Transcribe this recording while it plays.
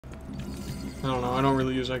I don't know, I don't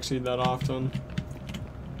really use Exceed that often.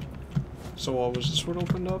 So what, was this what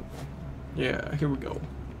opened up? Yeah, here we go.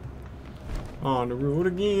 On the road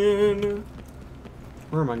again.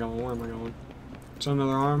 Where am I going? Where am I going? Is that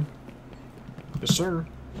another arm? Yes, sir.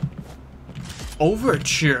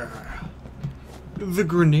 Overture. The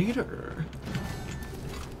Grenader.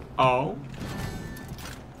 Oh.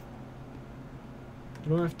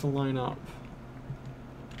 Do I have to line up?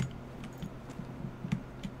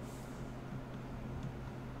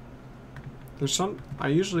 There's some. I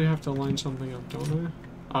usually have to line something up, don't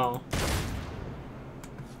I? Oh.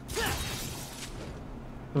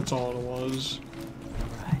 That's all it was.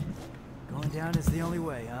 Alright. Going down is the only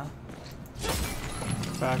way, huh?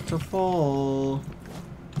 Back to full.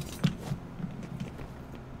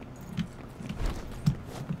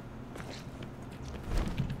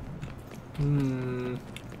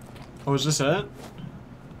 Oh, is this it?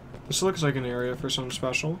 This looks like an area for something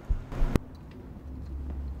special.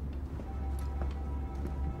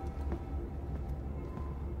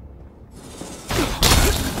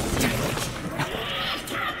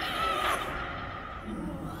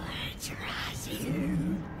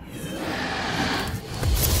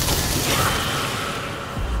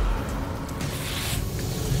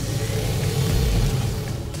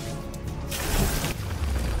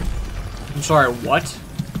 I'm sorry, what?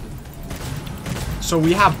 So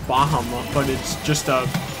we have Bahamut, but it's just a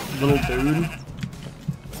little dude.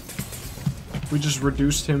 We just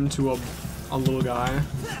reduced him to a little guy.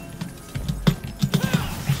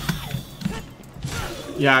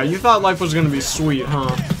 Yeah, you thought life was gonna be sweet,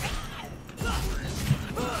 huh?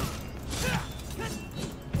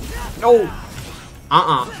 No!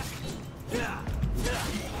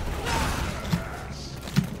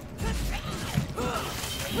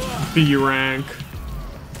 B rank.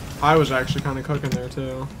 I was actually kind of cooking there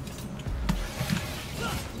too.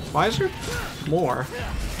 Why is there more?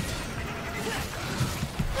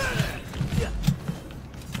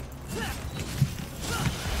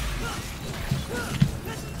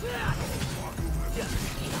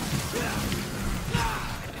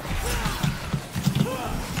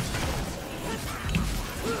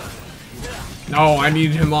 No, I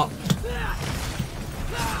need him up.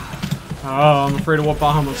 Oh, I'm afraid of what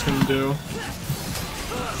Bahamut's gonna do.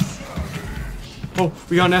 Oh,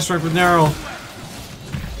 we got an S rank with Narrow.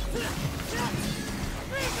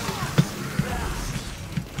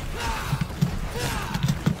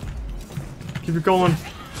 Keep it going.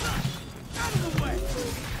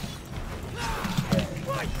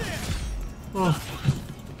 Oh.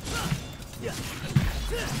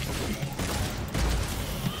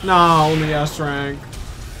 No, only S rank.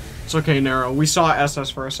 It's okay, Narrow. We saw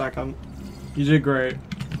SS for a second. You did great.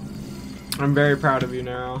 I'm very proud of you,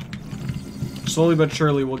 Narrow. Slowly but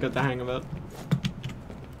surely, we'll get the hang of it.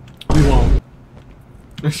 We won't.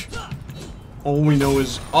 all we know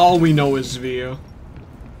is V.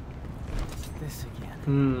 This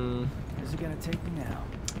again. Where's it gonna take me now?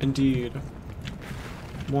 Indeed.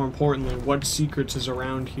 More importantly, what secrets is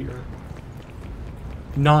around here?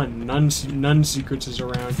 None secrets is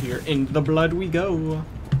around here. In the blood we go.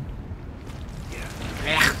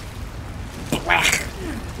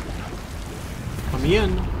 Come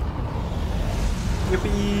in.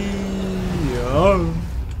 Yippee! Oh.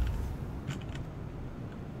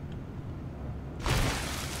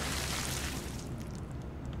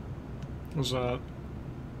 What's that?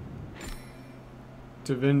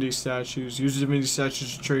 Divinity statues. Use divinity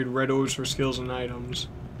statues to trade red orbs for skills and items.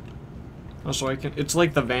 Also, I can. It's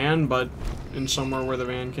like the van, but in somewhere where the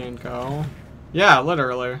van can't go. Yeah,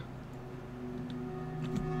 literally.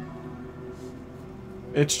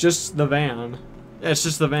 It's just the van. Yeah, it's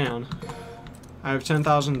just the van. I have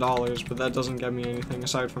 $10,000, but that doesn't get me anything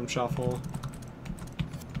aside from shuffle.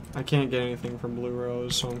 I can't get anything from Blue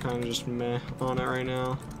Rose, so I'm kind of just meh on it right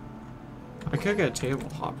now. I could get Table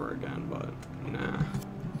Hopper again, but nah.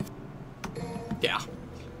 Yeah.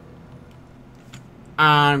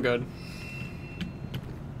 I'm good.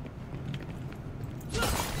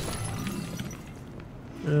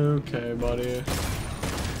 Okay, buddy.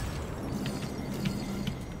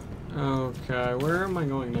 Okay, where am I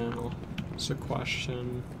going now? It's a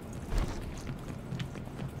question.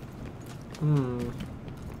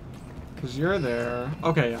 Cause you're there.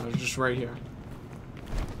 Okay, yeah, it's just right here.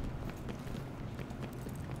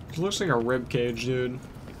 It looks like a rib cage, dude.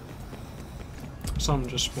 Something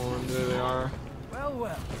just spawned. There they are. Well,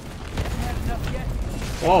 well. Haven't had enough yet.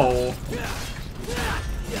 Whoa.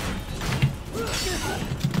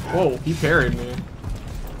 Whoa, he parried me.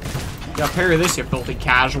 Yeah, parry this, you filthy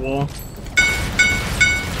casual.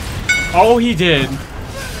 Oh, he did.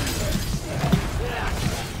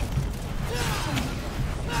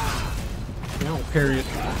 parry.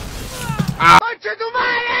 Ah!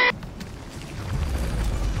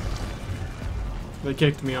 They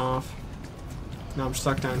kicked me off. Now I'm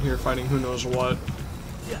stuck down here fighting who knows what.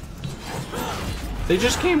 They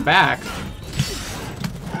just came back.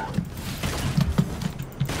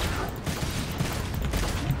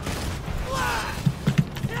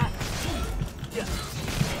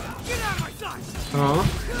 Huh?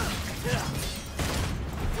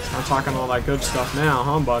 I'm talking all that good stuff now,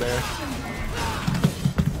 huh, buddy?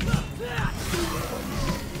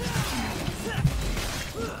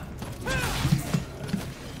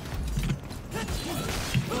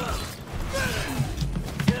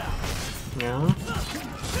 Yeah.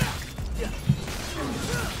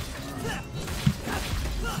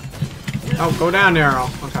 Oh, go down, Arrow.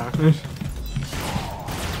 Okay.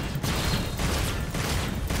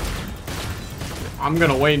 I'm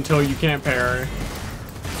gonna wait until you can't parry.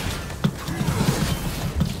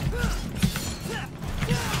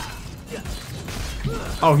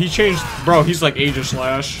 Oh, he changed. Bro, he's like Aegis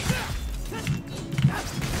Slash.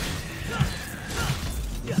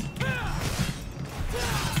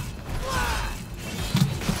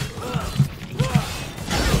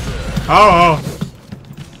 Oh!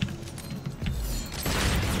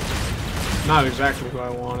 Not exactly who I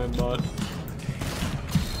wanted, but.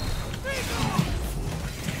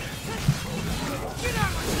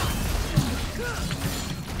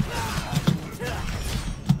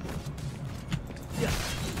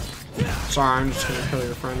 Sorry, I'm just gonna kill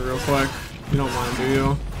your friend real quick. You don't mind, do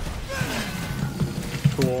you?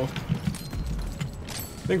 Cool.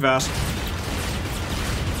 Think fast.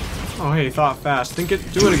 Oh, hey, thought fast. Think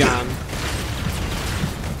it. Do it again.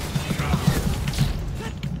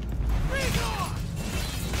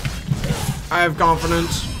 I have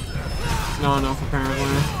confidence. Not enough, apparently.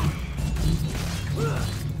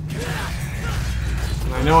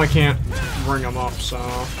 And I know I can't bring him up, so.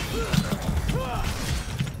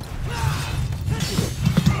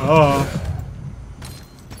 Oh.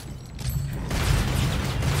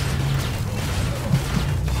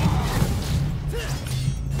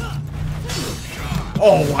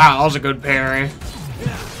 Oh, wow, that was a good parry.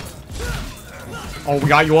 Oh, we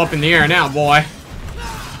got you up in the air now, boy.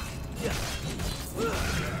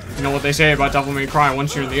 You know what they say about Devil May Cry,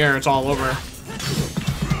 once you're in the air, it's all over.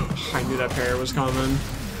 I knew that parry was coming.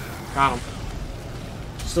 Got him.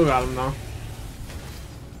 Still got him, though.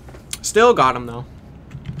 Still got him, though.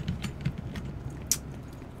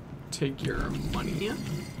 Take your money.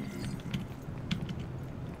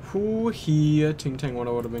 Who he ting tang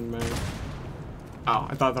what would have been bang. Oh,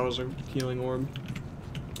 I thought that was a healing orb.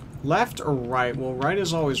 Left or right? Well, right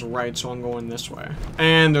is always right, so I'm going this way.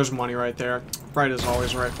 And there's money right there. Right is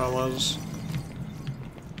always right, fellas.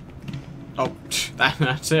 Oh,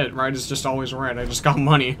 that's it. Right is just always right. I just got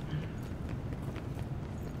money.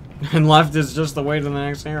 And left is just the way to the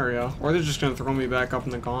next area. Or they're just gonna throw me back up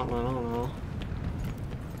in the gauntlet. I don't know.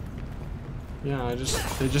 Yeah,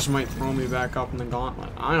 they just might throw me back up in the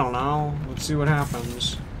gauntlet. I don't know. Let's see what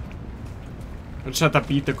happens. I just have to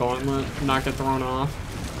beat the gauntlet and not get thrown off.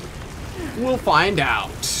 We'll find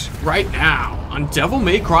out right now on Devil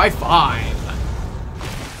May Cry 5.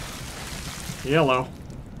 Yellow.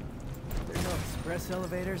 There are no express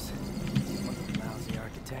elevators. Lousy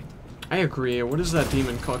architect. I agree. What is that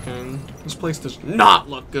demon cooking? This place does not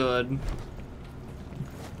look good.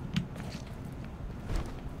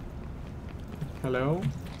 Hello?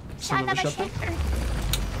 Son of a shepherd?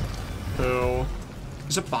 Who?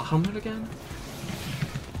 Is it Bahamut again?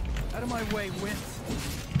 Out of my way,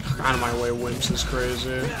 wimps. Out of my way, wimps is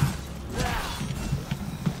crazy.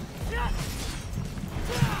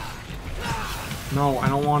 No, I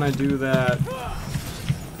don't want to do that.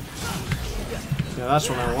 Yeah, that's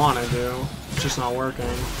what I want to do. It's just not working.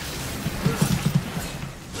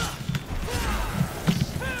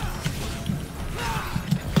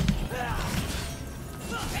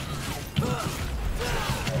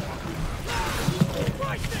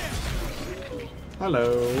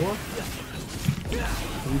 Hello.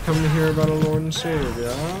 Have you come to hear about a Lord and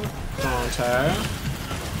Savior? Dante.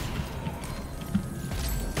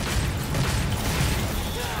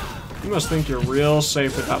 You must think you're real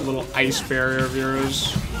safe with that little ice barrier of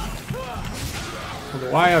yours.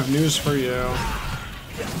 Well, I have news for you.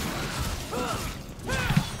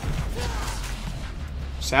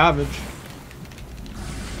 Savage.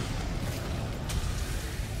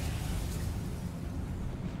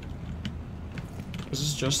 Is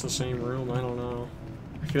this just the same room? I don't know.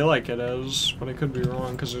 I feel like it is, but I could be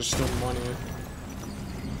wrong because there's still money.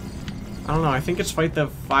 I don't know. I think it's fight the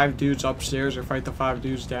 5 dudes upstairs or fight the 5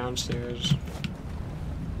 dudes downstairs.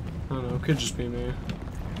 I don't know. It could just be me.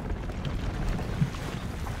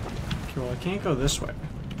 Okay, well, I can't go this way.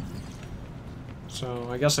 So,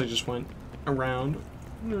 I guess I just went around.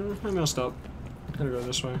 No, I messed up. Gotta go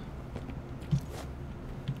this way.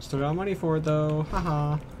 Still got money for it, though.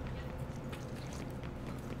 Haha.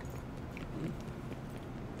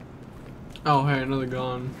 Oh, hey, another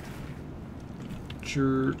gun.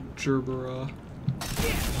 Gerbera.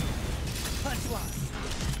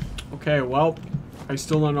 Okay, well, I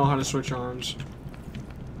still don't know how to switch arms.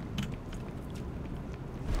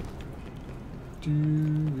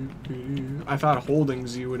 I thought holding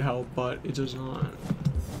Z would help, but it does not.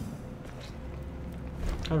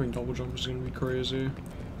 Having double jump is gonna be crazy.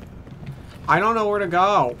 I don't know where to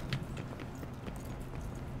go.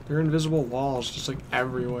 There are invisible walls just like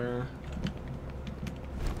everywhere.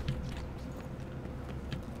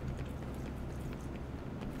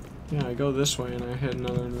 Yeah, I go this way and I hit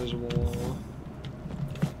another invisible wall.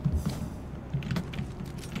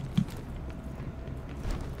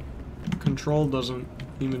 Control doesn't,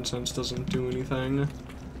 human sense doesn't do anything.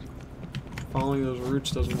 Following those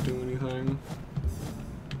roots doesn't do anything.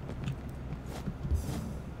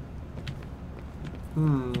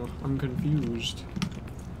 I'm confused.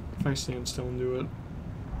 If I stand still and do it.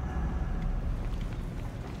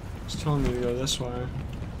 It's telling me to go this way.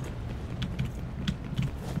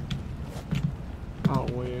 Oh,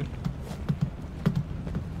 wait.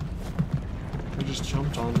 I just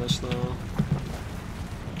jumped on this, though.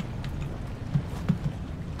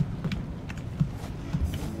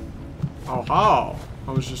 Oh, how?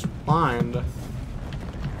 I was just blind.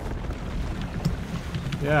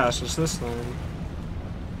 Yes, it's this thing.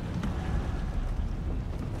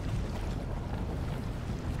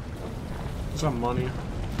 Is that money?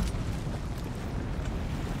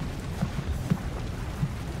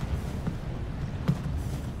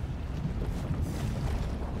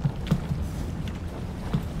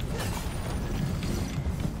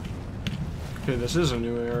 Okay, this is a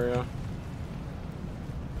new area.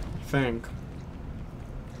 I think.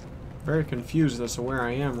 Very confused as to where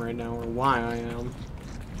I am right now, or why I am.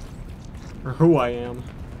 Or who I am.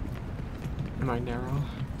 Am I narrow?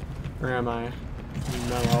 Or am I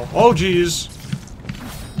mellow? Oh, jeez!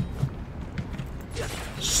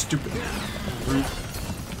 Stupid root.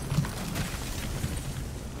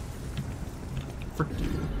 Frick you.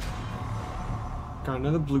 Got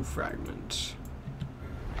another blue fragment.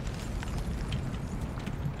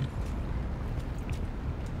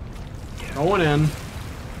 Going in.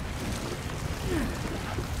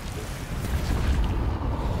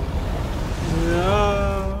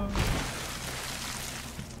 Yeah.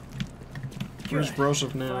 Where's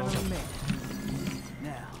Broseph now?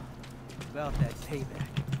 Now, about that payback.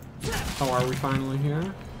 Oh, are we finally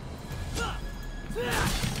here? I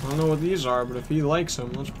don't know what these are, but if he likes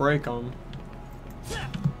them, let's break them. A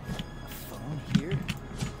phone here?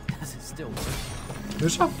 Does it still work?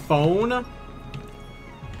 There's a phone?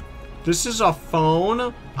 This is a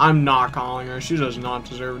phone? I'm not calling her. She does not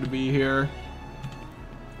deserve to be here.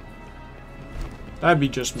 That'd be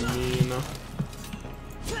just mean.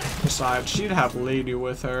 Besides, she'd have Lady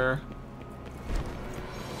with her.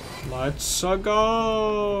 Let's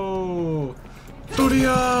go!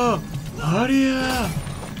 Turia! Aria!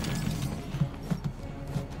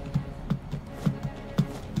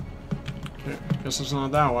 Okay, guess it's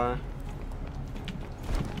not that way.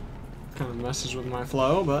 Kind of messes with my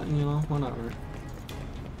flow, but you know, whatever.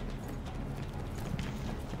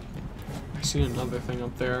 I see another thing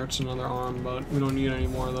up there. It's another arm, but we don't need any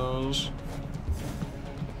more of those.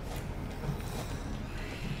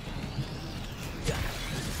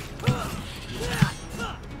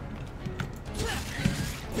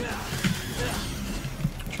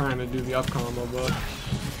 Trying to do the up combo, but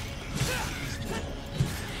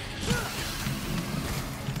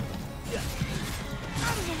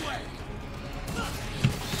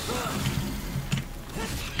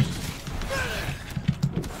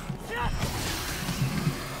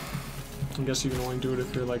I guess you can only do it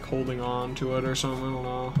if you're like holding on to it or something. I don't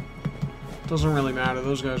know. Doesn't really matter.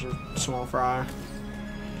 Those guys are small fry.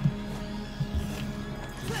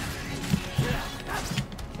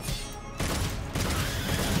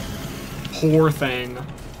 Poor thing.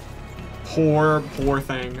 Poor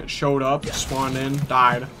thing. It showed up, spawned in,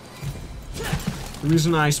 died. The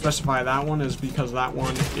reason I specify that one is because that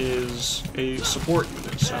one is a support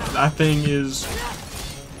unit. So that thing is...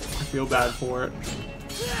 I feel bad for it.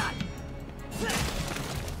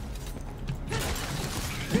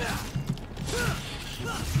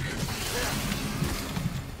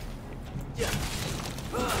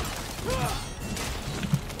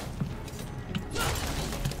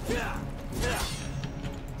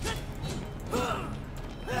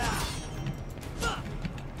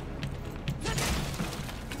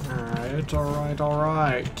 Alright, alright,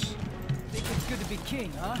 alright. Think it's good to be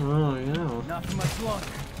king, huh? Oh, yeah. Not for much longer.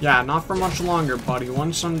 Yeah, not for much longer, buddy.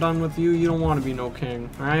 Once I'm done with you, you don't want to be no king.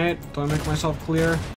 Alright? Do I make myself clear?